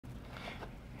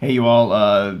Hey you all,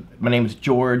 my name is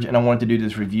George and I wanted to do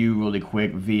this review really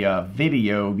quick via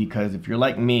video because if you're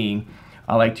like me,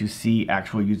 I like to see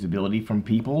actual usability from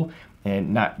people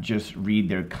and not just read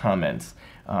their comments.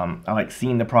 I like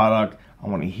seeing the product, I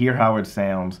want to hear how it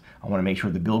sounds, I want to make sure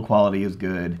the build quality is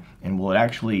good and will it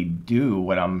actually do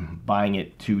what I'm buying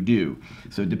it to do.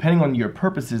 So depending on your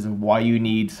purposes of why you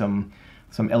need some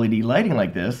LED lighting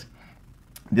like this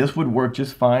would work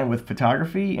just fine with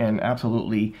photography and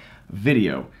absolutely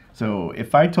video. So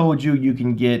if I told you you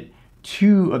can get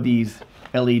 2 of these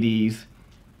LEDs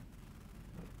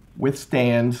with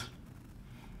stands,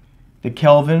 the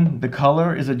Kelvin, the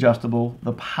color is adjustable,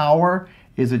 the power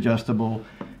is adjustable.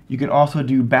 You can also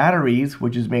do batteries,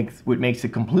 which makes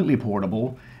it completely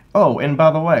portable. Oh, and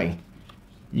by the way,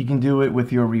 you can do it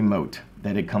with your remote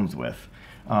that it comes with.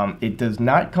 It does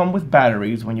not come with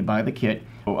batteries when you buy the kit.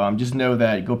 So, just know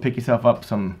that go pick yourself up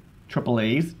some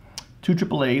AAAs, 2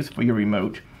 AAAs for your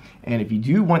remote. And if you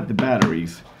do want the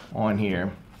batteries on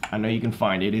here, I know you can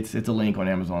find it. It's a link on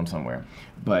Amazon somewhere.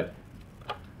 But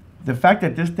the fact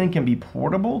that this thing can be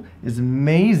portable is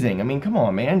amazing. I mean, come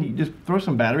on, man. You just throw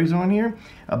some batteries on here.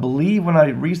 I believe when I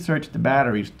researched the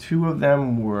batteries, 2 of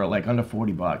them were like under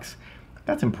 40 bucks.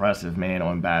 That's impressive, man,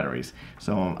 on batteries.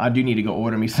 So I do need to go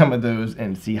order me some of those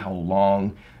and see how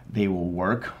long they will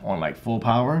work on like full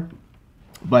power.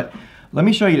 But let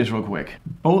me show you this real quick.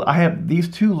 I have these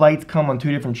 2 lights come on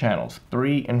 2 different channels,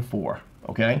 3 and 4,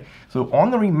 okay? So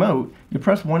on the remote, you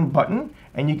press one button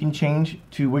and you can change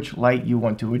to which light you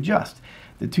want to adjust.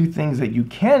 The 2 things that you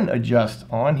can adjust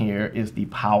on here is the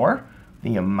power,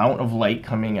 the amount of light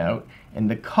coming out, and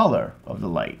the color of the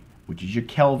light, which is your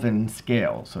Kelvin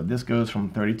scale. So this goes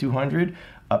from 3200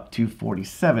 up to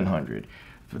 4700.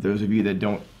 For those of you that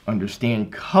don't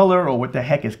understand color or what the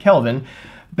heck is Kelvin,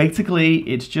 basically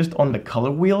it's just on the color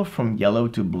wheel from yellow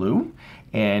to blue.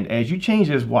 And as you change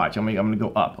this, watch, I'm gonna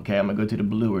go up, okay? I'm gonna go to the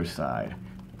bluer side,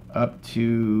 up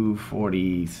to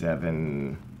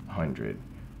 4700,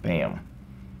 bam.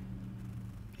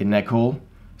 Isn't that cool?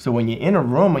 So when you're in a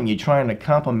room and you're trying to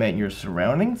complement your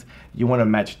surroundings, you wanna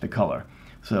match the color.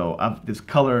 So this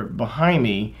color behind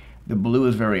me, the blue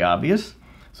is very obvious.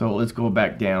 So let's go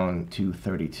back down to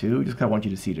 32. Just kind of want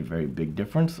you to see the very big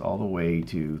difference all the way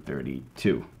to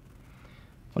 32.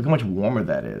 Look how much warmer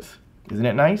that is. Isn't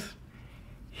it nice?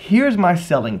 Here's my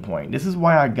selling point. This is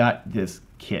why I got this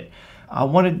kit. I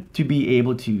wanted to be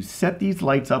able to set these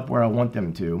lights up where I want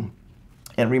them to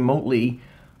and remotely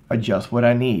adjust what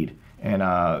I need. And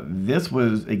this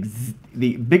was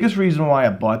the biggest reason why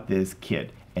I bought this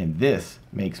kit. And this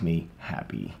makes me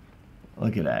happy.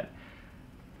 Look at that.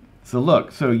 So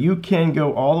look, so you can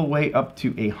go all the way up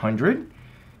to 100,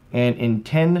 and in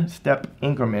 10-step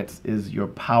increments is your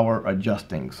power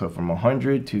adjusting. So from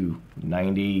 100 to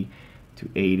 90 to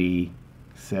 80,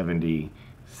 70,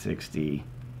 60,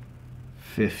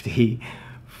 50,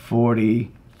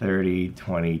 40, 30,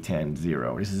 20, 10,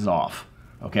 0. This is off,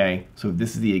 okay? So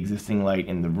this is the existing light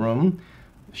in the room.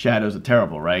 Shadows are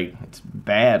terrible, right? It's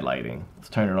bad lighting. Let's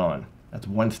turn it on. That's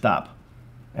 1 stop.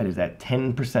 That is at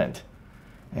 10%.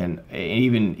 And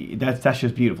even, that's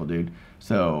just beautiful, dude.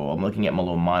 So I'm looking at my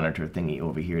little monitor thingy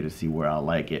over here to see where I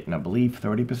like it. And I believe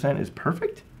 30% is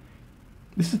perfect.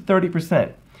 This is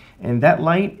 30%. And that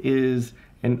light is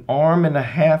an 1.5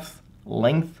 arms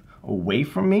length away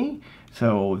from me.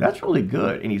 So that's really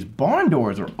good. And these barn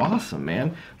doors are awesome,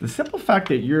 man. The simple fact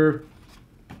that you're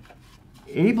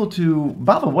able to,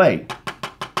 by the way,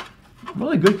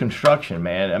 really good construction,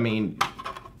 man. I mean,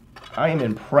 I am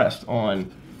impressed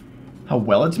on how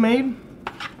well it's made.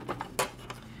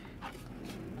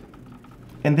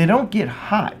 And they don't get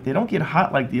hot. They don't get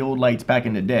hot like the old lights back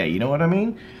in the day. You know what I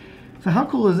mean? So how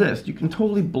cool is this? You can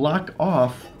totally block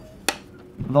off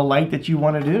the light that you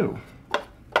want to do.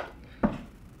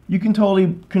 You can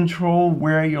totally control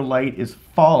where your light is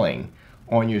falling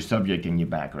on your subject in your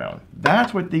background.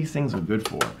 That's what these things are good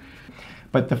for.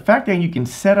 But the fact that you can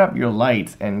set up your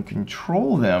lights and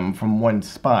control them from one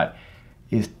spot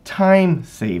is time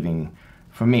saving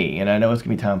for me, and I know it's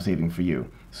gonna be time saving for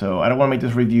you. So I don't want to make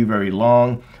this review very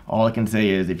long. All I can say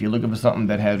is if you're looking for something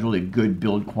that has really good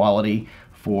build quality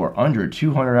for under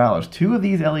 $200, 2 of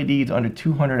these LEDs under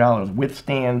 $200 with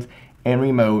stands and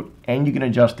remote, and you can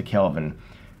adjust the Kelvin,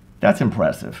 that's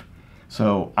impressive.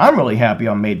 So I'm really happy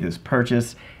I made this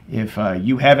purchase. If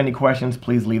you have any questions,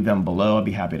 please leave them below. I'd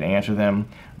be happy to answer them.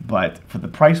 But for the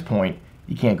price point,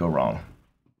 you can't go wrong.